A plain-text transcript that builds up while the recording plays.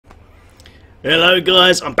Hello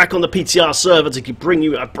guys, I'm back on the PTR server to bring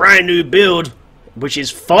you a brand new build, which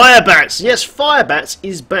is Firebats. Yes, Firebats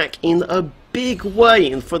is back in a big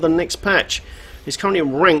way for the next patch. He's currently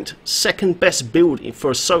ranked second best build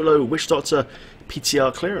for a solo Witch Doctor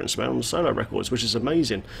PTR clearance, man, on the solo records, which is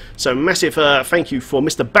amazing. So massive thank you for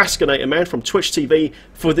Mr. Baskinator, man, from Twitch TV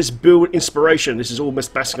for this build inspiration. This is all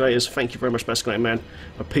Mr. Baskinator's. Thank you very much, Baskinator, man,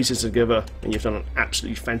 for piecing it together, and you've done an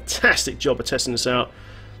absolutely fantastic job of testing this out.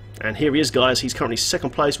 And here he is, guys. He's currently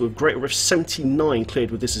second place with Greater Rift 79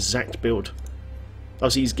 cleared with this exact build.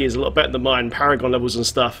 Obviously his gear's a lot better than mine, Paragon levels and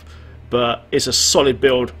stuff, but it's a solid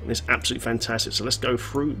build and it's absolutely fantastic. So let's go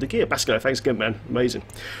through the gear. Basco, thanks again, man. Amazing.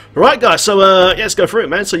 Alright, guys, so yeah, let's go through it,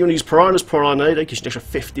 man. So you want to use Piranhas, Piranha, they gives you an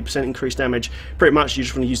extra 50% increased damage. Pretty much you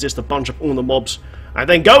just want to use this to bunch up all the mobs and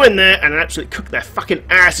then go in there and absolutely cook their fucking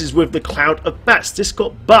asses with the Cloud of Bats. This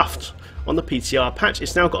got buffed on the PTR patch.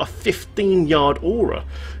 It's now got a 15-yard aura,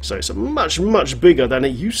 so it's much bigger than it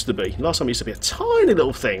used to be. Last time it used to be a tiny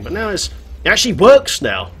little thing, but now it actually works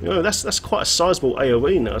now. You know, that's quite a sizable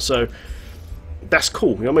AoE now, so that's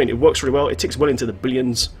cool. You know what I mean? It works really well. It ticks well into the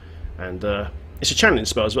billions, and it's a channeling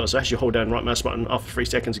spell as well. So as you hold down right mouse button, after 3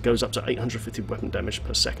 seconds it goes up to 850 weapon damage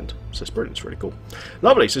per second. So it's brilliant. It's really cool.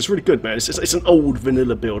 Lovely. So it's really good, man. It's an old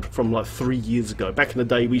vanilla build from like 3 years ago. Back in the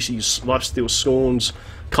day, we used to use Lifesteal Scorns,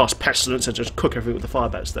 cast Pestilence, and just cook everything with the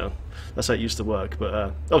Firebats down. That's how it used to work. But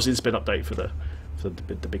obviously, it's been updated for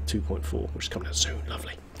the big 2.4, which is coming out soon.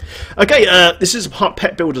 Lovely. Okay, this is a part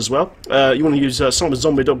pet build as well. You want to use some of the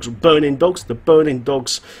zombie dogs, burning dogs, the burning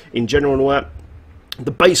dogs in general and all that. The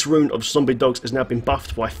base rune of zombie dogs has now been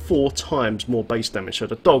buffed by 4 times more base damage, so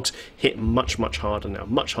the dogs hit much harder now,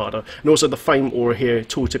 much harder. And also the fame aura here,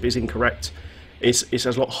 tooltip is incorrect. It's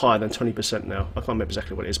a lot higher than 20% now. I can't remember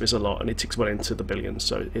exactly what it is, but it's a lot, and it ticks well into the billions,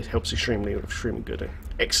 so it helps extremely good.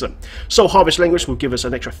 Excellent. Soul Harvest Language will give us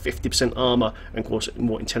an extra 50% armor and, of course,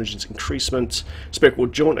 more intelligence increasement. Spiritual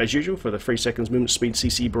Jaunt, as usual, for the 3 seconds movement speed,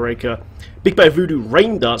 CC breaker. Big Bear Voodoo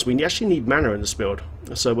Rain Dance. We actually need mana in this build,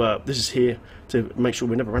 so this is here to make sure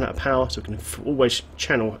we never run out of power, so we can always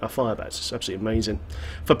channel our Firebats. It's absolutely amazing.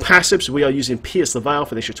 For passives, we are using Pierce the Veil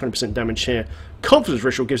for the extra 20% damage here. Confidence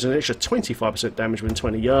Ritual gives us an extra 25% damage within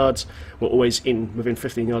 20 yards. We're always within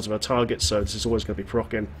 15 yards of our target, so this is always going to be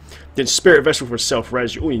proccing. Then Spirit Vessel for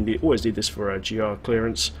self-res. You always need this for GR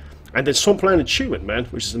clearance. And then Swampland Attunement, man,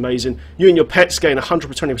 which is amazing. You and your pets gain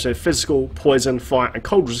 120% physical, poison, fire, and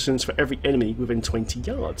cold resistance for every enemy within 20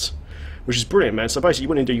 yards. Which is brilliant, man. So basically,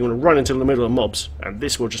 what you want to run into the middle of mobs, and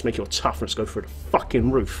this will just make your toughness go through the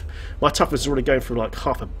fucking roof. My toughness is already going through like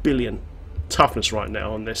 500 million toughness right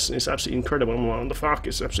now on this. It's absolutely incredible. I'm like, what the fuck?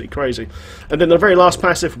 It's absolutely crazy. And then the very last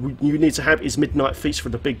passive you need to have is Midnight Feast for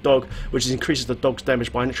the big dog, which increases the dog's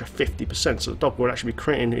damage by an extra 50%. So the dog will actually be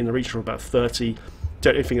creating in the region of about 30,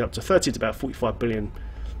 anything up to 30 to about 45 billion,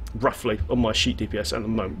 roughly, on my sheet DPS at the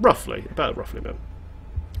moment. Roughly, man.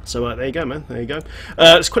 So there you go, man. There you go.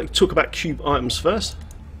 Let's quickly talk about cube items first.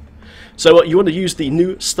 So you want to use the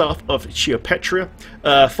new Staff of Chiopetria.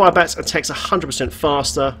 Firebats attacks 100%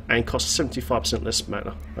 faster and costs 75% less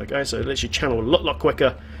mana. Okay, so it lets you channel a lot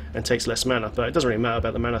quicker and takes less mana, but it doesn't really matter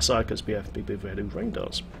about the mana side because we have Big Voodoo Rain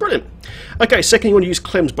Dance. Brilliant. Okay, second, you want to use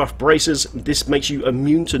Clem's Buff Braces. This makes you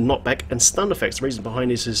immune to knockback and stun effects. The reason behind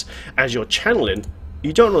this is as you're channeling,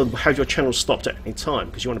 you don't want to have your channel stopped at any time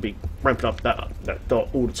because you want to be ramping up that dot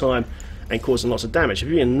all the time and causing lots of damage. If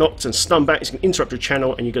you're getting knocked and stunned back, it's going to interrupt your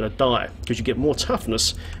channel and you're going to die because you get more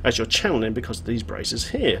toughness as you're channeling because of these braces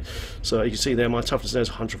here. So you can see there, my toughness there is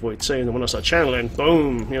 142, and then when I start channeling,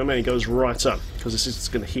 boom, you know what I mean, it goes right up because this is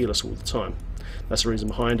going to heal us all the time. That's the reason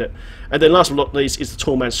behind it. And then last but not least is the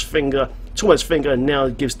Tallman's Finger. Tallman's Finger now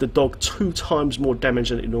gives the dog 2 times more damage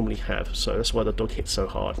than it normally have, so that's why the dog hits so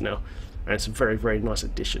hard now. And it's a very nice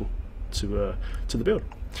addition to the build.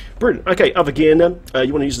 Brilliant. Okay, other gear then.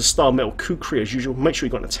 You want to use the Star Metal Kukri as usual. Make sure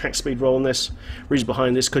you've got an attack speed roll on this. Reason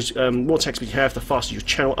behind this, because more attack speed you have, the faster you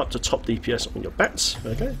channel up to top DPS on your bats.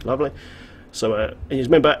 Okay, lovely. So, and you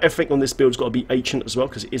remember, everything on this build's got to be ancient as well,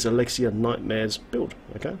 because it is a Legacy of Nightmares build.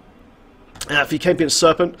 Okay. For your Campion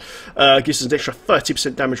Serpent, gives us an extra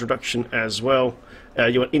 30% damage reduction as well.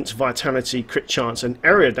 You want Int Vitality, Crit Chance, and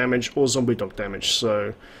area damage or zombie dog damage.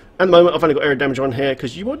 So, at the moment, I've only got area damage on here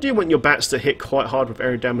because you do want your bats to hit quite hard with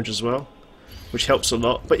area damage as well, which helps a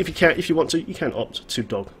lot. But if you want to, you can opt to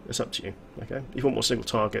dog. It's up to you. Okay. If you want more single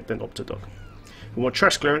target, then opt to dog. If you want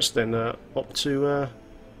trash clearance, then opt to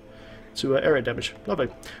area damage. Lovely.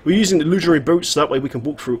 We're using the illusionary boots, so that way we can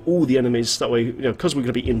walk through all the enemies. That way, because we're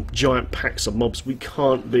going to be in giant packs of mobs, we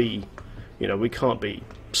can't be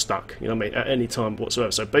stuck, you know what I mean, at any time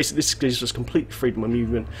whatsoever. So basically this gives us complete freedom of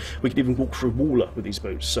movement. We can even walk through water with these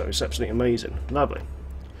boots, so it's absolutely amazing. Lovely.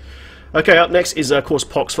 Okay, up next is of course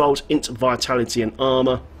Poxfold, Int, Vitality and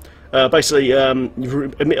Armour. Basically,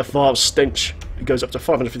 you emit a vile stench. It goes up to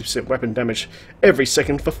 550% weapon damage every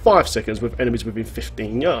second for 5 seconds with enemies within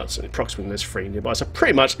 15 yards, and it procs when there's 3 nearby. So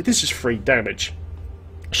pretty much, this is free damage.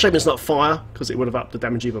 Shame it's not fire, because it would have upped the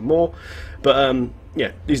damage even more. But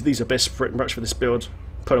yeah, these are best pretty much for this build.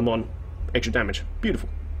 Put them on, extra damage. Beautiful.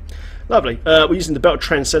 Lovely. We're using the Belt of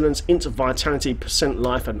Transcendence, Int, Vitality, Percent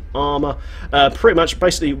Life and Armour. Pretty much,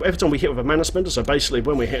 basically, every time we hit with a mana spender, so basically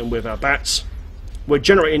when we're hitting with our bats, we're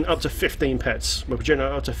generating up to 15 pets. We're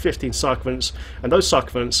generating up to 15 Psychevents, and those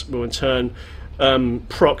Psychevents will in turn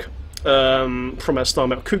proc from our star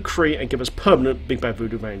map Kukri and give us permanent Big Bad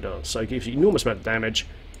Voodoo Rain Dance. So it gives you enormous amount of damage,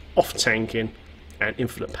 off tanking, and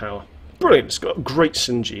infinite power. Brilliant. It's got great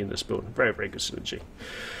synergy in this build. Very, very good synergy.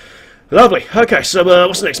 Lovely. Okay, so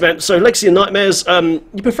what's the next, man? So Legacy and Nightmares.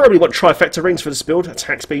 You preferably want trifecta rings for this build.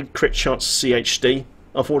 Attack speed, crit chance, CHD.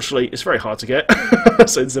 Unfortunately, it's very hard to get.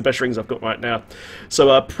 So it's the best rings I've got right now.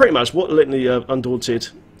 So pretty much what Litany Undaunted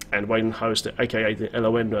and Wailing Host, aka the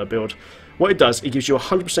LON build, what it does, it gives you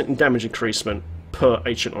 100% in damage increasement per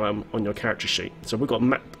ancient item on your character sheet. So we've got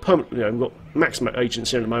we've got maximum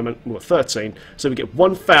agents here at the moment. We've got 13, so we get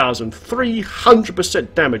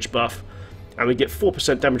 1,300% damage buff, and we get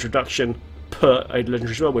 4% damage reduction per aid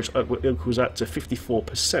legendary as well, which equals out to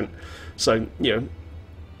 54%. So you know,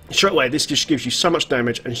 straight away, this just gives you so much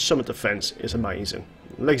damage and so much defense. It's amazing.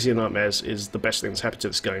 Legacy of Nightmares is the best thing that's happened to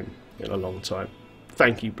this game in a long time.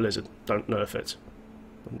 Thank you, Blizzard. Don't nerf it.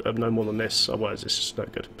 No more than this, otherwise it's just no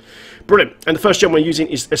good. Brilliant. And the first gem we're using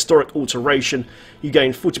is Historic Alteration. You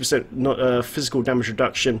gain 40% physical damage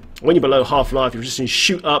reduction. When you're below half-life, your resistance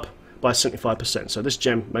shoot up by 75%. So this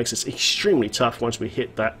gem makes us extremely tough once we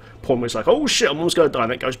hit that point where it's like, oh shit, I'm almost going to die,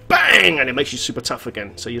 and it goes bang, and it makes you super tough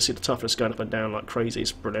again. So you see the toughness going up and down like crazy.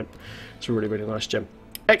 It's brilliant. It's a really, really nice gem.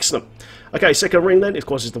 Excellent. Okay, second ring then, of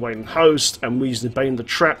course, is the Wailing Host, and we're using Bane the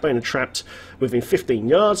Trap. Bane the Trapped within 15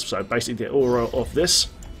 yards, so basically the aura of this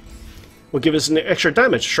will give us an extra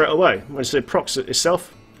damage straight away. When it procs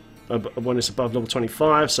itself, when it's above level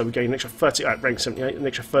 25, so we gain an extra 30, at rank 78, an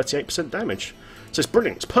extra 38% damage. So it's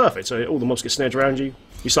brilliant, it's perfect. So all the mobs get snared around you,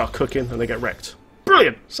 you start cooking, and they get wrecked.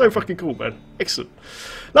 Brilliant! So fucking cool, man. Excellent.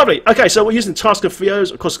 Lovely. Okay, so we're using Task of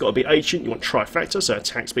Theos. Of course, it's got to be ancient. You want trifecta, so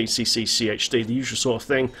attack speed, CC, CHD, the usual sort of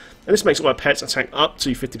thing. And this makes all our pets attack up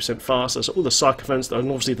to 50% faster. So all the Psychophants, and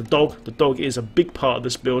obviously the dog. The dog is a big part of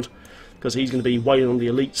this build, because he's going to be wailing on the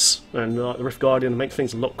elites and the Rift Guardian and make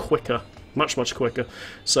things a lot quicker. Much, much quicker.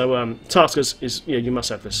 So Taskers is, yeah, you must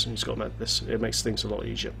have this. You've got to have this. It makes things a lot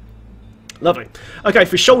easier. Lovely. Okay,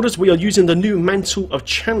 for shoulders, we are using the new Mantle of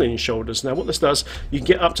Channeling shoulders. Now, what this does, you can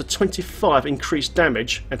get up to 25 increased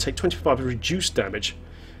damage and take 25 reduced damage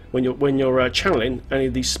when you're channeling any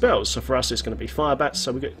of these spells. So for us, it's going to be fire bats.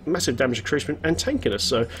 So we get massive damage increasement and tankiness.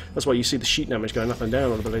 So that's why you see the sheet damage going up and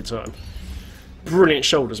down on the blade time. Brilliant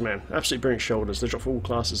shoulders, man. Absolutely brilliant shoulders. They drop for all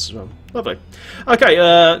classes as well. Lovely.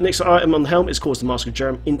 Okay, next item on the helm is called the Mask of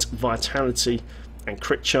Jerem, Int, Vitality, and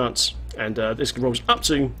Crit Chance. And this rolls up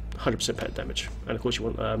to 100% pet damage. And of course you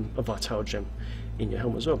want a Vital Gem in your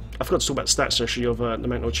helm as well. I forgot to talk about the stats actually of the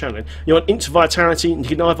Mantle of Channeling. You want Int, Vitality, you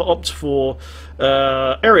can either opt for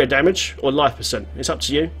area damage or life percent. It's up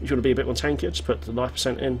to you. If you want to be a bit more tankier, just put the life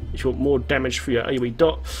percent in. If you want more damage for your AoE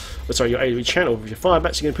dot, your AoE channel with your fire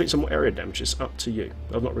bats, you can put some more area damage. It's up to you.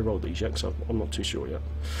 I've not rerolled these yet, so I'm not too sure yet.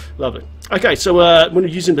 Lovely. Okay, so we're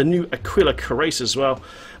using the new Aquila Cuirass as well.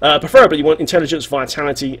 Preferably you want Intelligence,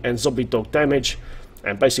 Vitality, and Zombie Dog damage.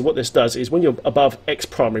 And basically what this does is when you're above X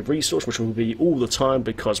primary resource, which will be all the time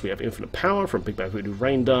because we have infinite power from Big Bad Voodoo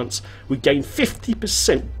Rain Dance, we gain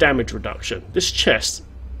 50% damage reduction. This chest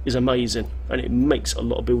is amazing, and it makes a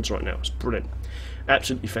lot of builds right now. It's brilliant.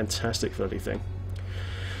 Absolutely fantastic bloody thing.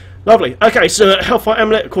 Lovely. Okay, so Hellfire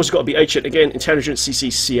Amulet, of course, it's got to be ancient again. Intelligence, CC,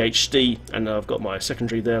 CHD, and I've got my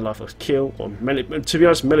secondary there, Life of Kill. Or melee, to be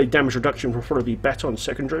honest, melee damage reduction will probably be better on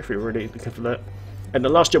secondary if you're really looking for that. And the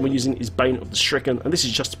last gem we're using is Bane of the Stricken, and this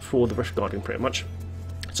is just before the Rift Guardian, pretty much.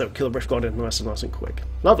 So kill the Rift Guardian nice and quick.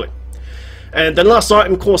 Lovely. And the last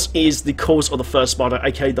item, of course, is the Cause of the First Spider,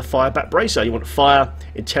 aka the Fire Bat Bracer. You want Fire,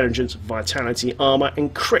 Intelligence, Vitality, Armor,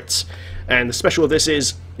 and Crits. And the special of this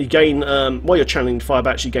is, you gain, while you're channeling Fire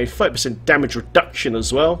Bats, you gain 30% damage reduction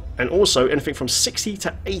as well, and also anything from 60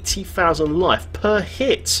 to 80,000 life per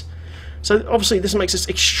hit. So obviously this makes us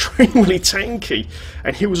extremely tanky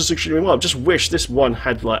and heals us extremely well. I just wish this one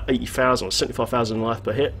had like 80,000 or 75,000 life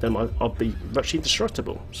per hit, then I'd be virtually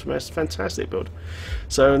indestructible. So it's a fantastic build.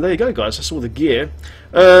 So there you go, guys, that's all the gear.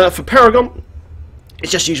 For Paragon,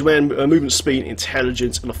 it's just usually when movement speed,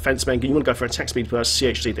 intelligence, and offense banking. You want to go for attack speed first,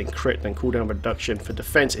 CHD, then crit, then cooldown reduction. For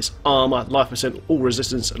defense, it's armor, life percent, all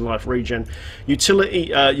resistance, and life regen.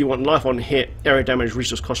 Utility, you want life on hit, area damage,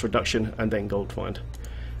 resource cost reduction, and then gold find.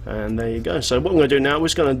 And there you go. So what I'm going to do now, we're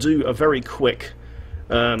just going to do a very quick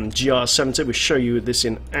GR70. We'll show you this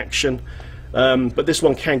in action. But this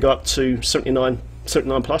one can go up to 79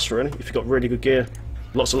 plus, really. If you've got really good gear,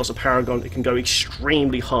 lots and lots of Paragon, it can go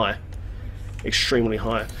extremely high. Extremely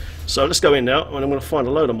high. So let's go in now, and I'm going to find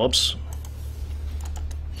a load of mobs.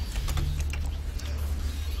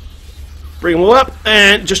 Bring them all up,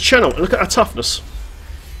 and just channel. Look at our toughness.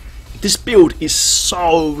 This build is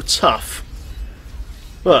so tough.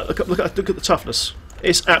 Look at the toughness.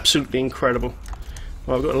 It's absolutely incredible.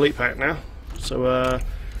 Well, I've got an elite pack now, so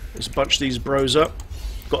let's bunch these bros up.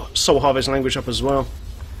 Got Soul Harvest language up as well.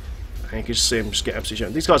 And you can see them just get absolutely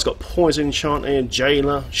shot. These guys got Poison Enchanting,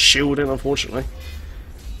 Jailer, Shielding, unfortunately.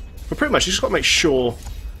 But pretty much you just got to make sure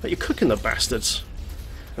that you're cooking the bastards.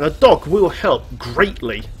 And a dog will help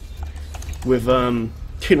greatly with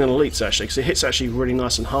killing elites, actually, because it hits actually really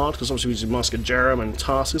nice and hard, because obviously we're using Mask of Jerem and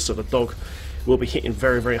Taskers, so the dog will be hitting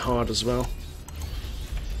very, very hard as well.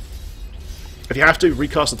 If you have to,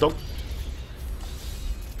 recast the dog.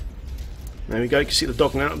 There we go, you can see the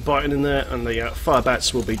dog now biting in there, and the fire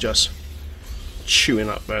bats will be just chewing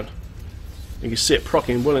up, man. You can see it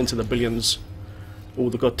procking well into the billions all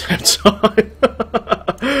the goddamn time.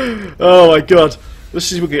 Oh my god.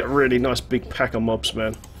 This is we'll get a really nice big pack of mobs,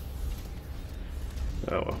 man.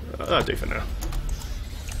 Oh well, that'll do for now.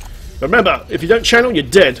 But remember, if you don't channel, you're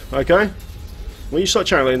dead, okay? When you start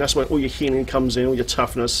channeling, that's when all your healing comes in, all your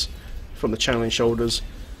toughness from the channeling shoulders,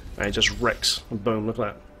 and it just wrecks. And boom, look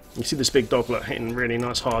at that. You see this big dog hitting really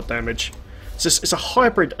nice hard damage. It's a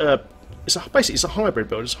hybrid. Basically it's a hybrid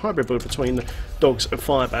build. It's a hybrid build between the dogs and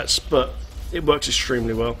fire bats, but it works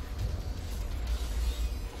extremely well.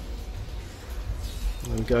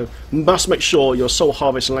 There we go. Must make sure your Soul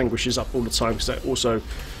Harvest language is up all the time, because that also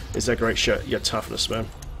is a great shirt. Your toughness, man.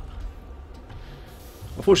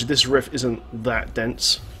 Unfortunately, this rift isn't that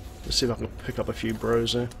dense. Let's see if I can pick up a few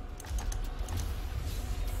bros there.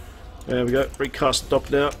 There we go. Recast the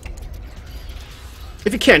dog now.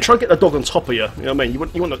 If you can, try and get the dog on top of you. You know what I mean? You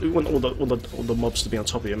want all the mobs to be on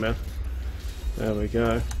top of you, man. There we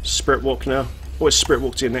go. Spirit walk now. Always spirit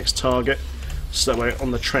walk to your next target, so that way on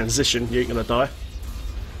the transition you ain't gonna die.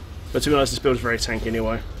 But to be honest, this build is very tanky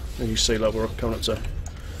anyway. As you see, like, we're coming up to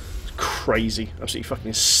crazy, absolutely fucking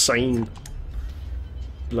insane,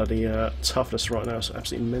 bloody toughness right now. It's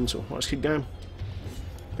absolutely mental. Right, let's keep going.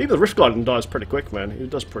 Even the Rift Guardian dies pretty quick, man. He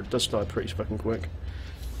does die pretty fucking quick.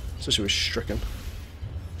 Especially with Stricken.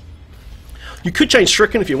 You could change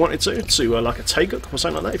Stricken if you wanted to like a Taeguk or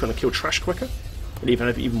something like that, if you want to kill trash quicker. And even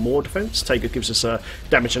have even more defense. Taeguk gives us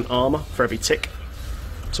damage and armor for every tick.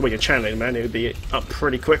 So when you're channeling, man, it would be up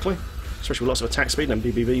pretty quickly. Especially with lots of attack speed and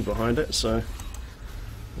BBB behind it, so...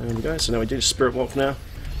 There we go. So now we do Spirit Walk now.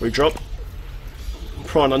 We drop.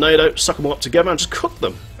 Prime Tornado, suck them all up together and just cook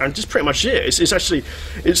them, and just pretty much it.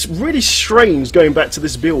 It's really strange going back to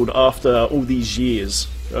this build after all these years.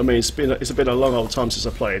 I mean, it's been a long old time since I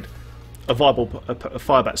played a viable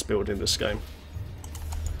Firebats build in this game.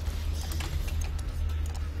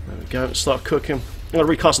 There we go. Start cooking. I'm gonna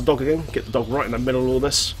recast the dog again. Get the dog right in the middle of all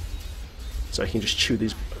this, so he can just chew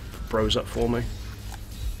these bros up for me.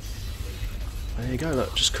 There you go.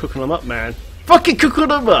 Look, just cooking them up, man. Fucking cooking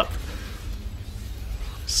them up.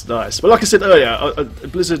 It's nice. But like I said earlier,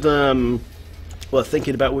 Blizzard were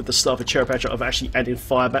thinking about with the stuff of Cherry Patcher of actually adding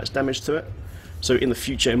Firebats damage to it. So in the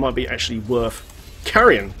future, it might be actually worth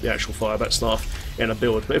carrying the actual Firebat staff in a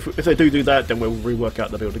build. But if they do that, then we'll rework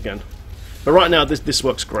out the build again. But right now, this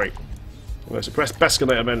works great. So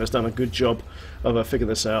Basculator Man has done a good job of figuring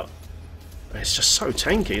this out. And it's just so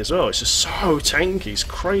tanky as well. It's just so tanky. It's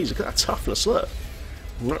crazy. Look at that toughness. Look.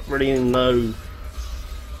 I'm not really in no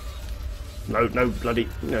bloody,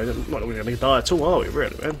 not really going to die at all, are we,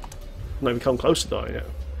 really, man? Not even come close to dying yet.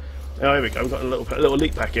 Oh, here we go, we've got a little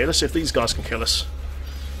elite pack here. Let's see if these guys can kill us.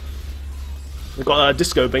 We've got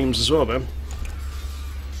disco beams as well, man.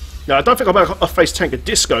 Now, I don't think I'm going to face tank a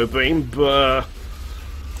disco beam, but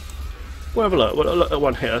we'll have a look. We'll let that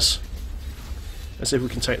one hit us. Let's see if we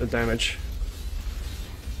can take the damage.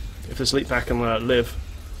 If this elite pack can live.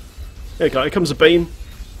 There we go, here comes a beam.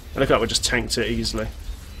 And look at that, we just tanked it easily.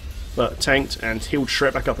 But tanked and healed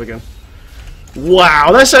straight back up again.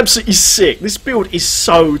 Wow, that's absolutely sick. This build is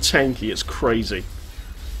so tanky, it's crazy.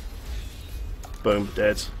 Boom,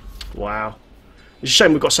 dead. Wow. It's a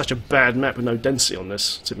shame we've got such a bad map with no density on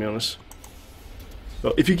this, to be honest.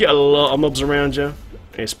 But if you get a lot of mobs around you,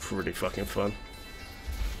 it's pretty fucking fun.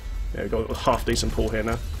 Yeah, we've got a half decent pull here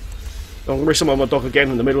now. I'm going to resummon my dog again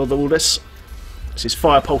in the middle of all this. This is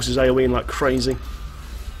fire pulses AoEing like crazy.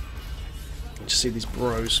 Just see these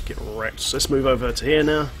bros get wrecked. So let's move over to here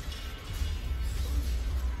now.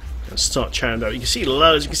 And start channeling out. You can see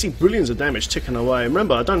loads, you can see billions of damage ticking away.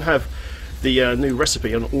 Remember, I don't have the new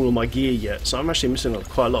recipe on all of my gear yet, so I'm actually missing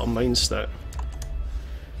quite a lot of main stat.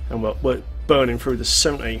 And we're burning through the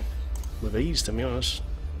 70 with ease, to be honest.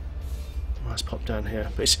 Let's pop down here.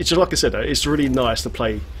 But it's just like I said, it's really nice to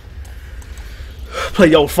play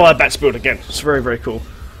the old Firebats build again. It's very, very cool.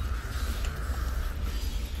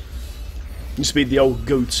 Used to be the old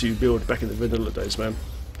go-to build back in the vanilla days, man.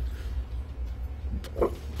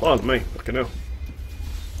 Pardon me, fucking hell.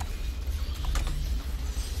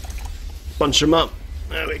 Bunch them up.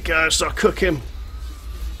 There we go, start cooking.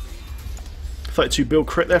 32 build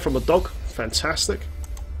crit there from the dog. Fantastic.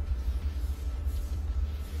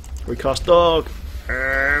 Recast dog.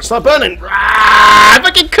 Start burning. Ah, if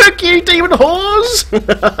I can cook you, demon whores!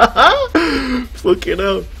 Fucking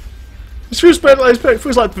hell. This feels better. It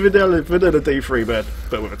feels like vanilla D3, man,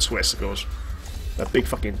 but with a twist, of course. A big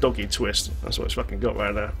fucking doggy twist. That's what it's fucking got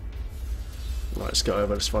right now. Right, let's go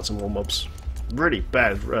over. Let's find some more mobs. Really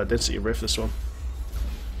bad density riff, this one.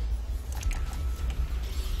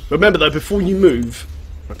 Remember though, before you move,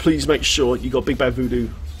 please make sure you got Big Bad Voodoo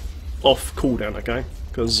off cooldown, okay?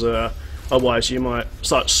 Because otherwise you might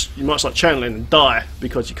start channeling and die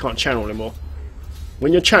because you can't channel anymore.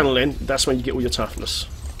 When you're channeling, that's when you get all your toughness.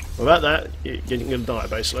 Without that, you're going to die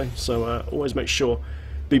basically. So always make sure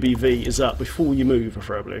BBV is up before you move,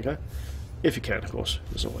 preferably, okay? If you can, of course.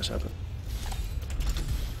 It doesn't always happen.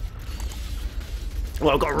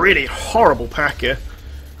 Well, I've got a really horrible pack here.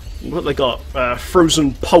 What they got?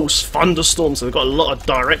 Frozen Pulse Thunderstorm, so they've got a lot of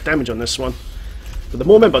direct damage on this one. But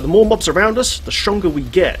the more mobs around us, the stronger we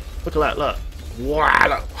get. Look at that, look.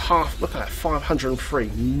 Wow, look at that, 503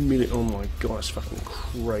 million. Oh my god, it's fucking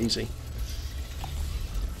crazy.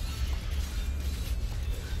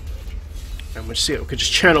 And we see it, we could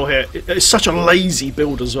just channel here. It's such a lazy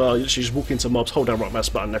build as well. You just walk into mobs, hold down right mouse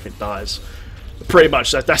button, and everything dies. But pretty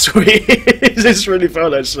much that's what it is. It's really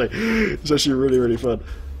fun actually. It's actually really, really fun.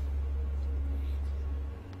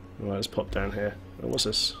 Right, let's pop down here. Oh, what's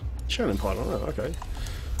this? Channeling pylon. Oh, okay.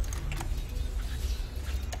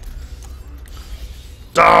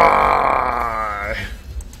 Die!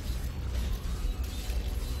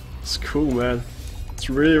 It's cool, man. It's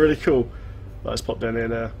really, really cool. Right, let's pop down here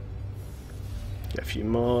now. Get a few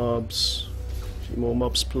mobs. A few more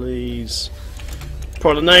mobs, please.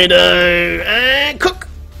 Tornado and cook!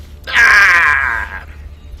 Ah!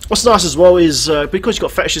 What's nice as well is because you've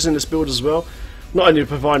got fetishes in this build as well, not only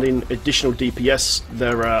providing additional DPS,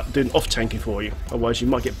 they're doing off-tanking for you. Otherwise you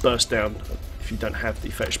might get burst down if you don't have the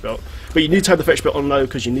fetish belt. But you need to have the fetish belt on low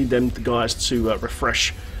because you need them guys to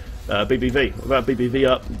refresh BBV. Without BBV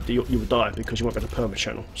up, you will die because you won't be able to perma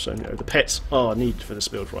channel. So you know, the pets are needed for this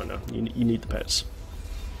build right now. You need the pets.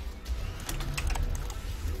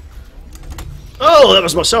 Oh, that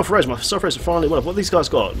was my self-res. My self-res finally won. What have these guys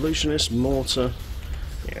got? Lucianist, Mortar.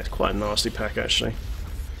 Yeah, it's quite a nasty pack actually.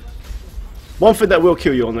 One thing that will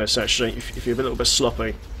kill you on this actually, if you're a little bit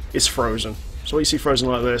sloppy, is frozen. So when you see frozen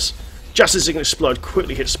like this, just as it can explode,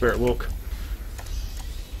 quickly hit Spirit Walk.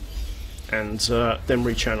 And then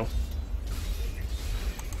rechannel.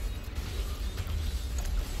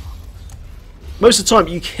 Most of the time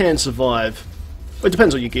you can survive. Well, it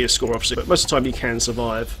depends on your gear score obviously, but most of the time you can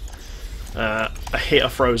survive a hit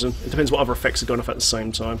of frozen. It depends what other effects are going off at the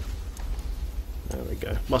same time. There we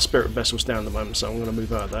go. My Spirit Vessel's down at the moment, so I'm going to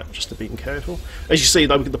move out of that just to be careful. As you see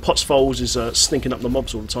though, the Potts Foals is stinking up the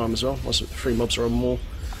mobs all the time as well. Once 3 mobs or more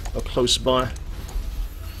are close by.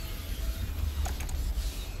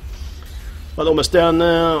 Well, almost down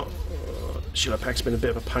now. Shield Pack's been a bit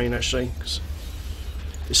of a pain actually, because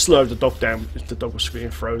it slowed the dog down if the dog was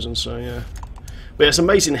being frozen, so yeah. But it's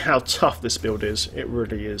amazing how tough this build is. It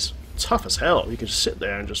really is. Tough as hell. You can just sit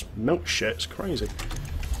there and just melt shit. It's crazy.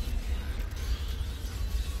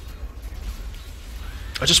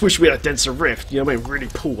 I just wish we had a denser rift, you know what I mean? Really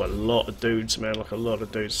pull a lot of dudes, man, like a lot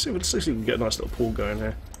of dudes. See if we can get a nice little pull going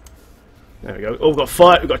here. There we go. Oh, we've got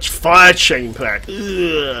fire chain pack.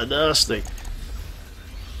 Ugh, nasty.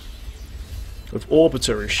 With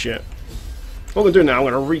Orbiter and shit. What I'm going to do now, I'm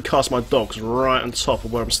going to recast my dogs right on top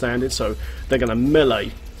of where I'm standing, so they're going to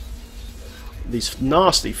melee these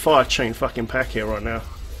nasty fire chain fucking pack here right now.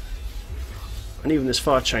 And even this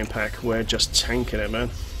fire chain pack, we're just tanking it, man.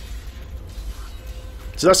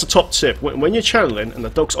 So that's the top tip. When you're channeling and the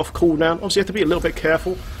dog's off cooldown, obviously you have to be a little bit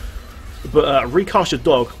careful. But recast your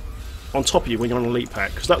dog on top of you when you're on an elite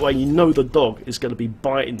pack, because that way you know the dog is going to be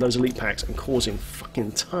biting those elite packs and causing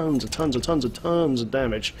fucking tons of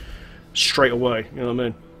damage straight away. You know what I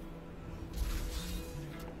mean?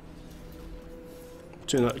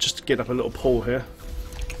 Doing that just to get up a little pull here.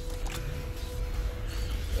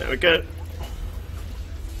 There we go.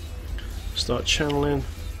 Start channeling.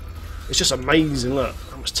 It's just amazing, look,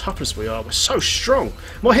 how much toughness we are. We're so strong.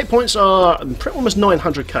 My hit points are almost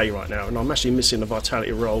 900k right now, and I'm actually missing the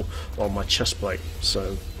vitality roll on my chest plate,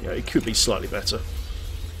 so you know, it could be slightly better.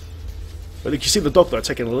 But you can see the dog though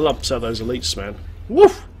taking lumps out of those elites, man.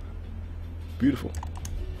 Woof! Beautiful.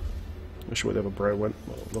 Not sure where the other bro went.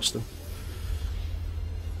 Well, I've lost him.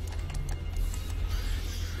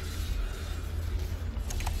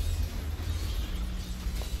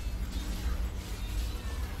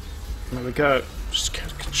 There we go. Just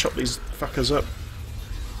chop these fuckers up.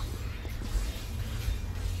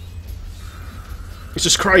 It's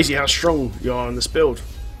just crazy how strong you are in this build.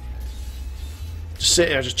 Just sit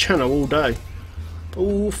here, just channel all day.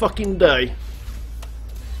 All fucking day.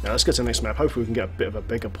 Now let's get to the next map. Hopefully we can get a bit of a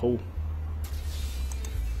bigger pool.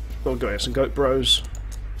 We'll go here, some goat bros.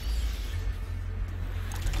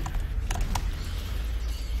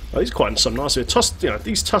 Oh, these are quite some nice here.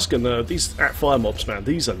 These Tuscan, these at fire mobs, man.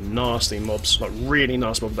 These are nasty mobs, like really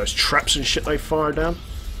nasty mobs. Those traps and shit they fire down.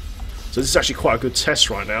 So this is actually quite a good test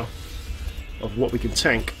right now of what we can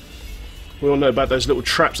tank. We all know about those little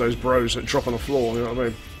traps, those bros that drop on the floor. You know what I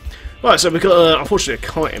mean? Right, so we've got unfortunately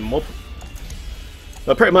a kiting mob.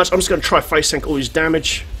 But pretty much, I'm just going to try face tank all his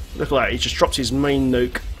damage. Look at that. He just dropped his main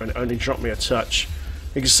nuke and only dropped me a touch.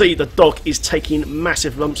 You can see the dog is taking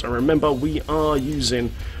massive lumps, and remember we are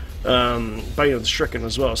using Bane of the Stricken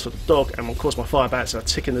as well, so the dog and of course my fire bats are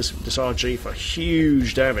ticking this RG for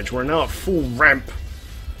huge damage. We're now at full ramp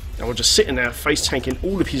and we're just sitting there face tanking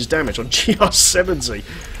all of his damage on GR70.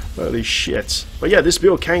 Holy shit. But yeah, this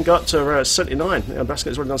build can go up to 79.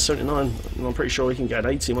 Basket's already done 79 and I'm pretty sure he can get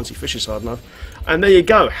an 80 once he fishes hard enough. And there you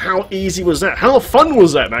go. How easy was that? How fun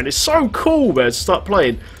was that, man? It's so cool, man, to start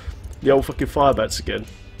playing the old fucking fire bats again.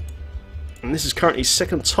 And this is currently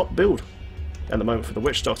second top build at the moment for the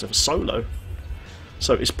Witch Doctor for solo.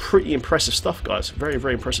 So it's pretty impressive stuff, guys. Very,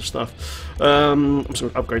 very impressive stuff. I'm just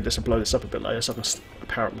going to upgrade this and blow this up a bit later so I can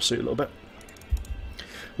power up my suit a little bit.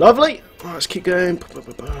 Lovely. Right, let's keep going.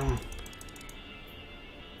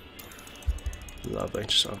 Lovely.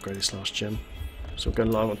 Just upgrade this last gem. So I'm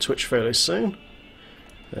going live on Twitch fairly soon.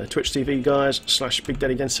 Twitch TV, guys,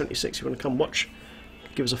 /BigDaddyGain76 if you want to come watch.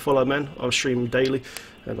 Give us a follow, man. I'll stream daily,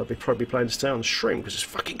 and I'll be probably playing this down on stream because it's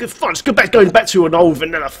fucking good fun. It's good going back to an old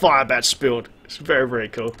vanilla fire bat build. It's very, very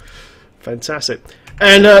cool. Fantastic.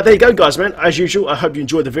 And there you go, guys, man. As usual, I hope you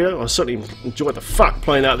enjoyed the video. I certainly enjoyed the fuck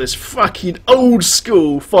playing out this fucking old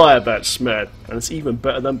school fire bats, man. And it's even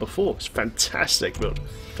better than before. It's fantastic build.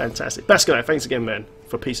 Fantastic. Basco, thanks again, man,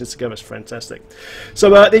 for piecing this together. It's fantastic. So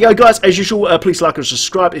there you go, guys. As usual, please like and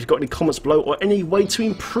subscribe. If you've got any comments below or any way to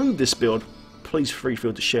improve this build, please feel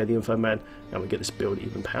free to share the info, man, and we get this build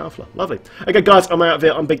even powerful. Lovely. Okay, guys, I'm out of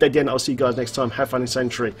here. I'm Big Daddy, and I'll see you guys next time. Have fun in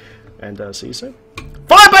Sanctuary, and see you soon.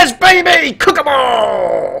 Fire bats, baby! Cook 'em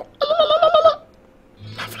all!